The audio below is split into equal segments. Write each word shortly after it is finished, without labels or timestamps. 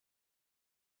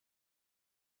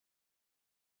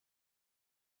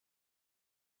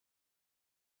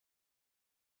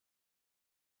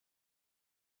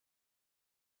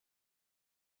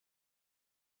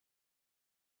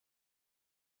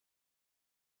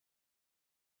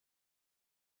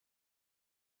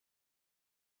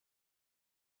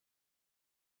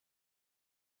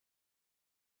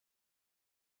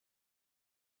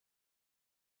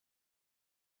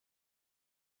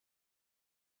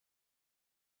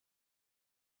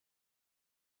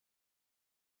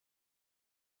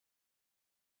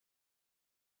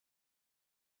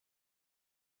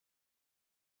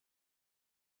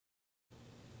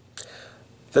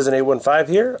Pheasant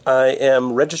 815 here. I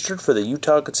am registered for the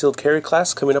Utah Concealed Carry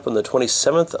class coming up on the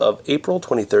 27th of April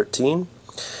 2013.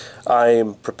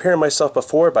 I'm preparing myself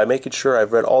before by making sure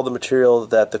I've read all the material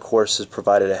that the course has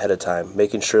provided ahead of time,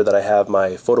 making sure that I have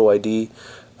my photo ID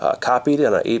copied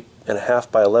on an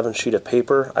 8.5 by 11 sheet of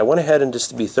paper. I went ahead and, just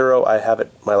to be thorough, I have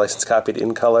my license copied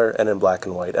in color and in black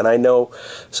and white. And I know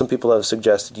some people have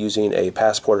suggested using a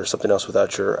passport or something else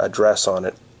without your address on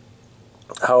it.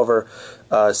 However,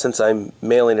 since I'm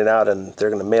mailing it out and they're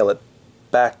going to mail it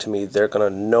back to me, they're going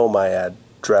to know my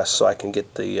address so I can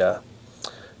get the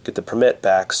permit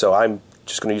back. So I'm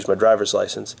just going to use my driver's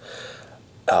license.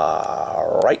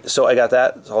 Right, so I got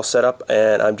that all set up,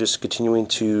 and I'm just continuing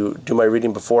to do my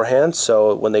reading beforehand.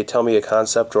 So when they tell me a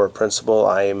concept or a principle,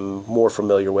 I'm more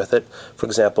familiar with it. For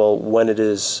example, when it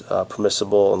is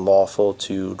permissible and lawful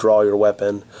to draw your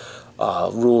weapon.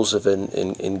 Rules of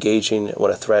engaging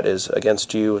when a threat is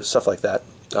against you, stuff like that.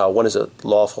 When is it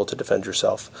lawful to defend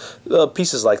yourself?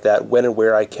 Pieces like that. When and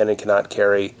where I can and cannot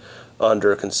carry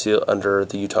under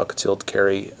the Utah Concealed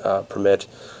Carry permit.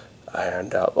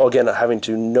 And again, having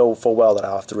to know full well that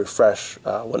I'll have to refresh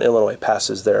when Illinois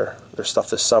passes their stuff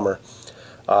this summer.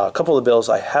 A couple of the bills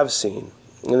I have seen,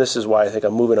 and this is why I think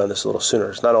I'm moving on this a little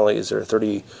sooner. It's not only is there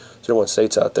 31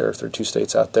 states out there, 32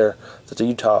 states out there that the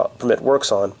Utah permit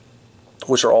works on,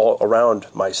 which are all around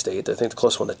my state. I think the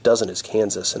closest one that doesn't is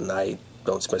Kansas, and I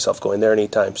don't see myself going there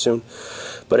anytime soon.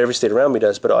 But every state around me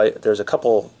does. But there's a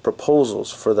couple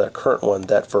proposals for the current one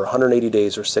that for 180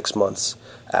 days or 6 months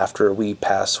after we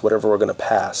pass whatever we're going to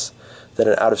pass, that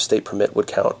an out-of-state permit would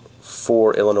count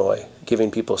for Illinois, giving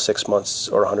people 6 months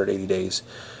or 180 days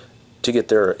to get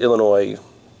their Illinois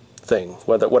thing,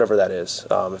 whatever that is.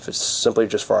 If it's simply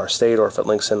just for our state or if it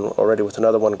links in already with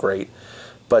another one, great.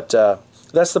 But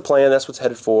that's the plan. That's what's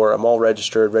headed for. I'm all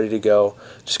registered, ready to go.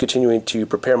 Just continuing to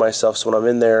prepare myself so when I'm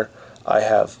in there, I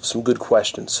have some good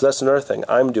questions. So that's another thing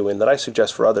I'm doing that I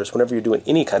suggest for others whenever you're doing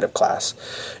any kind of class.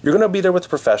 You're going to be there with a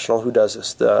professional who does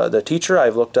this. The teacher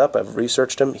I've looked up, I've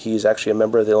researched him. He's actually a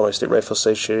member of the Illinois State Rifle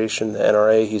Association, the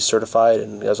NRA. He's certified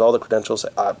and he has all the credentials,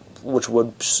 which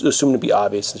would assume to be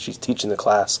obvious since she's teaching the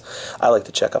class. I like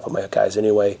to check up on my guys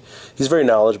anyway. He's very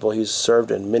knowledgeable. He's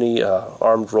served in many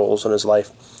armed roles in his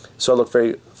life. So I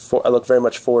look very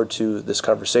much forward to this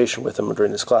conversation with him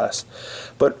during this class.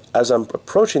 But as I'm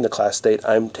approaching the class date,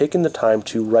 I'm taking the time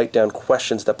to write down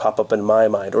questions that pop up in my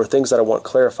mind or things that I want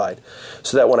clarified,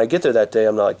 so that when I get there that day,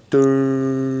 I'm not like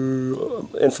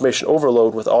information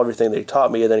overload with everything that he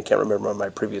taught me, and then I can't remember my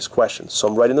previous questions. So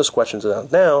I'm writing those questions down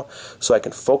now so I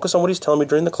can focus on what he's telling me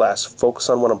during the class, focus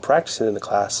on what I'm practicing in the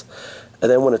class, and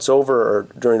then when it's over or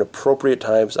during appropriate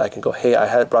times, I can go, hey, I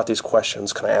had brought these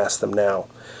questions, can I ask them now?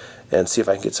 And see if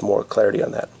I can get some more clarity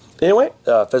on that. Anyway,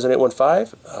 Pheasant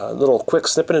 815, a little quick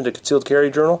snippet into Concealed Carry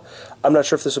Journal. I'm not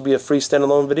sure if this will be a free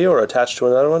standalone video or attached to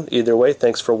another one. Either way,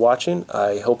 thanks for watching.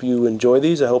 I hope you enjoy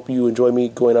these. I hope you enjoy me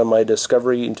going on my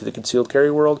discovery into the concealed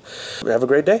carry world. Have a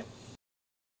great day.